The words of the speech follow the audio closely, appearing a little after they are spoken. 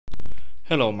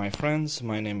Hello my friends,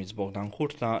 my name is Bogdan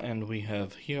Curta and we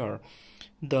have here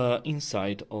the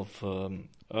inside of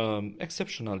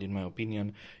exceptional in my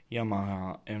opinion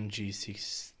Yamaha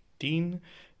MG16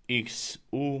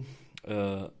 XU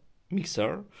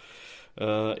mixer.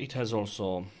 It has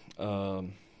also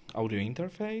audio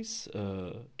interface,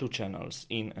 2 channels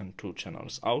in and 2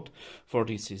 channels out. For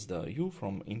this is the U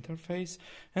from interface,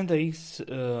 and the X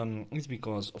is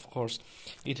because of course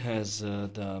it has the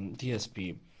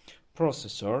DSP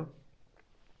processor.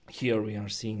 Here we are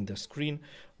seeing the screen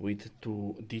with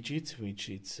 2 digits, which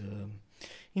is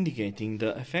indicating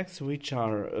the effects, which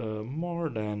are more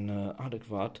than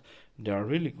adequate. They are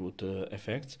really good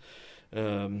effects.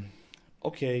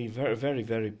 Okay,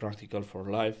 very practical for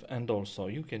live, and also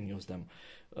you can use them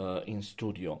in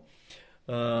studio.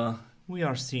 We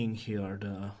are seeing here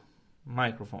the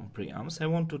microphone preamps. I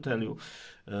want to tell you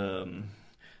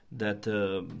that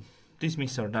this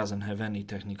mixer doesn't have any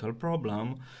technical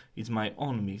problem. It's my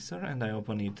own mixer and I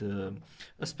open it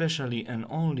especially and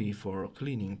only for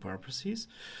cleaning purposes.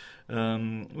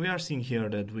 We are seeing here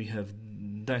that we have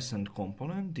decent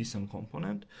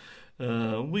component.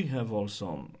 We have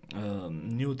also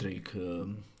Neutrik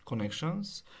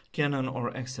connections, Canon or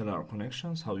XLR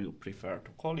connections, how you prefer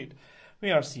to call it.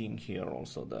 We are seeing here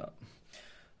also the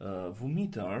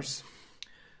meters.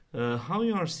 How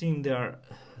you are seeing there,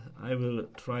 I will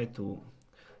try to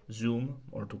zoom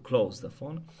or to close the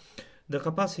phone. The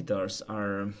capacitors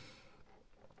are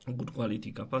good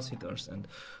quality capacitors, and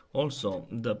also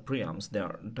the preamps, they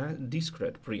are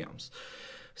discrete preamps.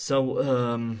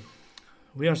 So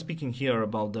we are speaking here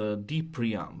about the D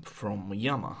preamp from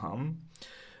Yamaha,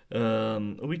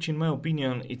 which in my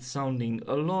opinion it's sounding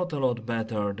a lot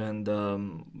better than the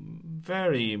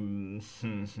very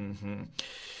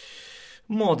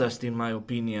modest, in my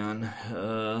opinion,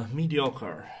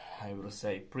 mediocre, I will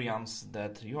say, preamps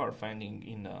that you are finding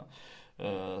in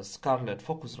Scarlett,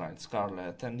 Focusrite,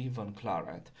 Scarlett, and even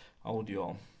Claret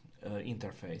audio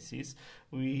interfaces.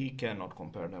 We cannot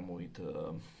compare them with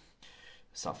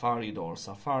Safari or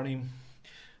Safari.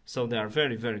 So they are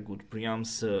very good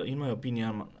preamps, in my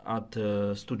opinion, at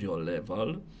studio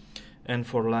level, and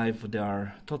for live they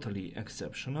are totally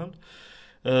exceptional.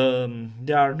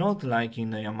 They are not like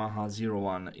in the Yamaha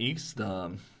 01X,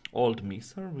 the old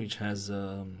mixer, which has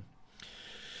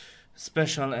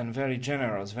special and very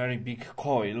generous, very big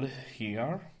coil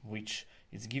here, which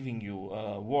is giving you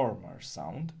a warmer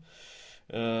sound.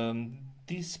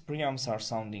 These preamps are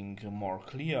sounding more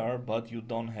clear, but you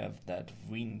don't have that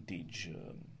vintage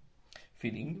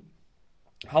feeling.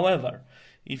 However,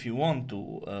 if you want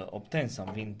to obtain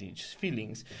some vintage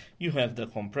feelings, you have the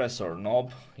compressor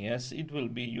knob. Yes, it will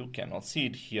be, you cannot see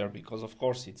it here because of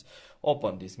course it's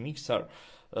open, this mixer.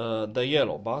 The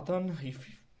yellow button,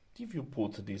 if you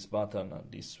put this button,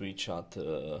 this switch at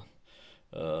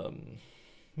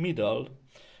middle,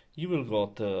 you will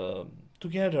got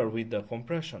together with the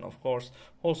compression, of course,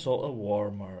 also a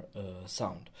warmer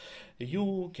sound.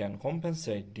 You can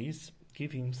compensate this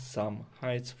giving some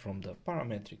heights from the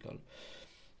parametrical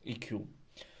EQ.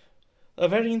 A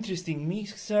very interesting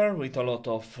mixer with a lot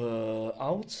of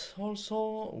outs,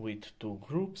 also with 2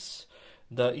 groups.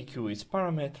 The EQ is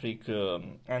parametric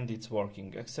and it's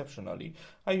working exceptionally.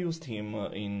 I used him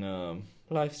in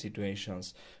live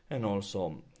situations and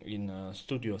also in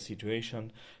studio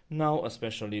situation. Now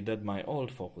especially that my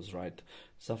old Focusrite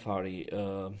Safari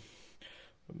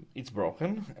it's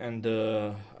broken, and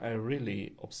I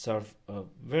really observe a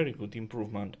very good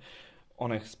improvement,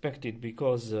 unexpected,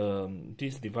 because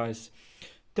this device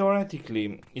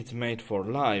theoretically it's made for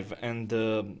live, and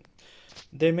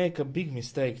they make a big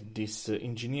mistake, these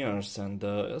engineers and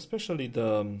especially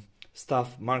the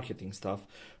staff, marketing staff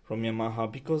from Yamaha,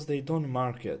 because they don't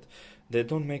market, they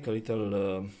don't make a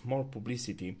little more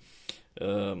publicity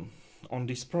on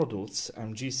these products,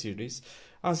 MG series,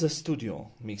 as a studio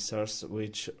mixers,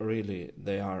 which really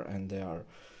they are, and they are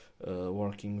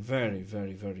working very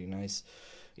nice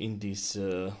in this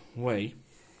way.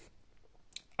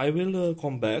 I will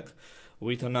come back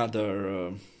with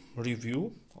another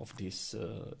review of this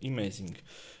amazing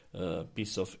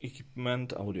piece of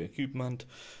equipment, audio equipment,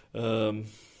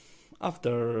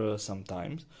 after some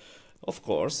time. Of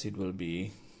course it will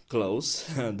be close,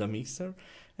 the mixer,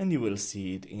 and you will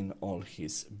see it in all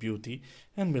his beauty,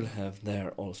 and will have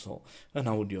there also an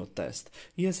audio test.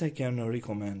 Yes, I can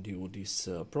recommend you this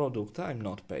product. I'm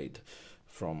not paid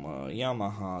from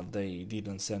Yamaha, they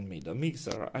didn't send me the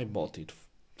mixer, I bought it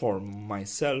for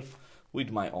myself with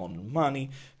my own money,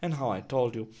 and how I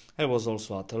told you, I was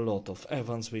also at a lot of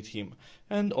events with him,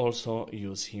 and also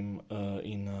use him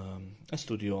in a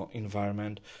studio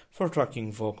environment for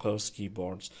tracking vocals,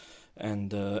 keyboards,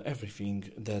 and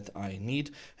everything that I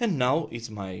need. And now it's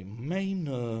my main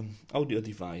audio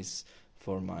device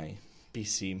for my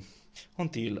PC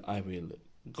until I will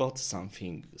got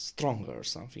something stronger,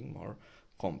 something more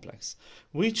complex,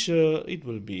 which it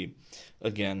will be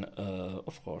again,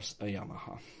 of course, a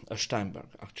Yamaha, a Steinberg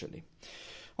actually.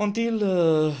 Until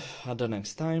the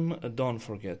next time, don't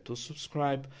forget to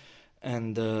subscribe,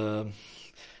 and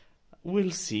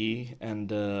we'll see, and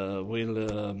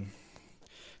we'll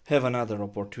have another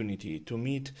opportunity to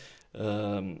meet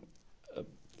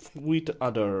with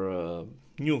other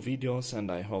new videos,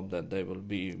 and I hope that they will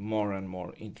be more and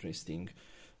more interesting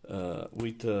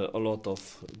with a lot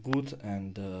of good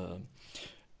and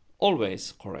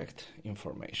always correct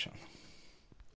information.